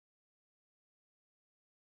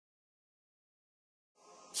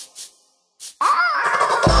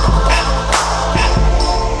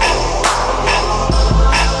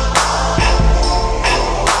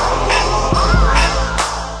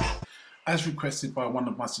as requested by one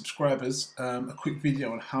of my subscribers, a quick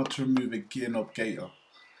video on how to remove a gear knob Gaitor.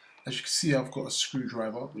 As you can see, I've got a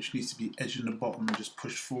screwdriver which needs to be edged in the bottom and just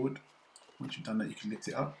pushed forward. Once you've done that, you can lift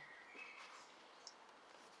it up.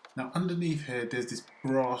 Now underneath here, there's this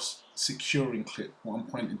brass securing clip, what I'm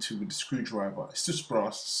pointing to with the screwdriver. It's just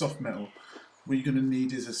brass, soft metal. What you're going to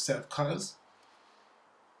need is a set of cutters,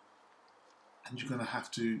 and you're going to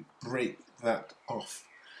have to break that off.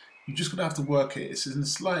 You're just going to have to work it. It's in a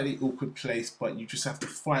slightly awkward place, but you just have to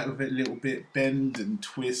fight with it a little bit, bend and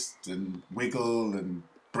twist and wiggle and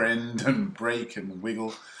bend and break and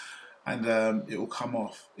wiggle, and it will come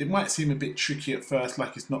off. It might seem a bit tricky at first,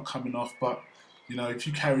 like it's not coming off, but you know, if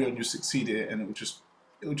you carry on, you'll succeed at it, and it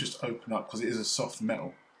will just open up because it is a soft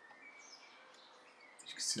metal.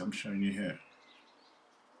 You can see I'm showing you here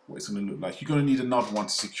what it's going to look like. You're going to need another one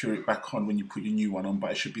to secure it back on when you put your new one on,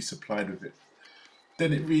 but it should be supplied with it.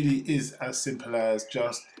 Then it really is as simple as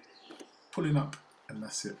just pulling up, and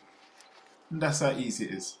that's it. And that's how easy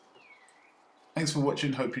it is. Thanks for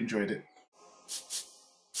watching, hope you enjoyed it.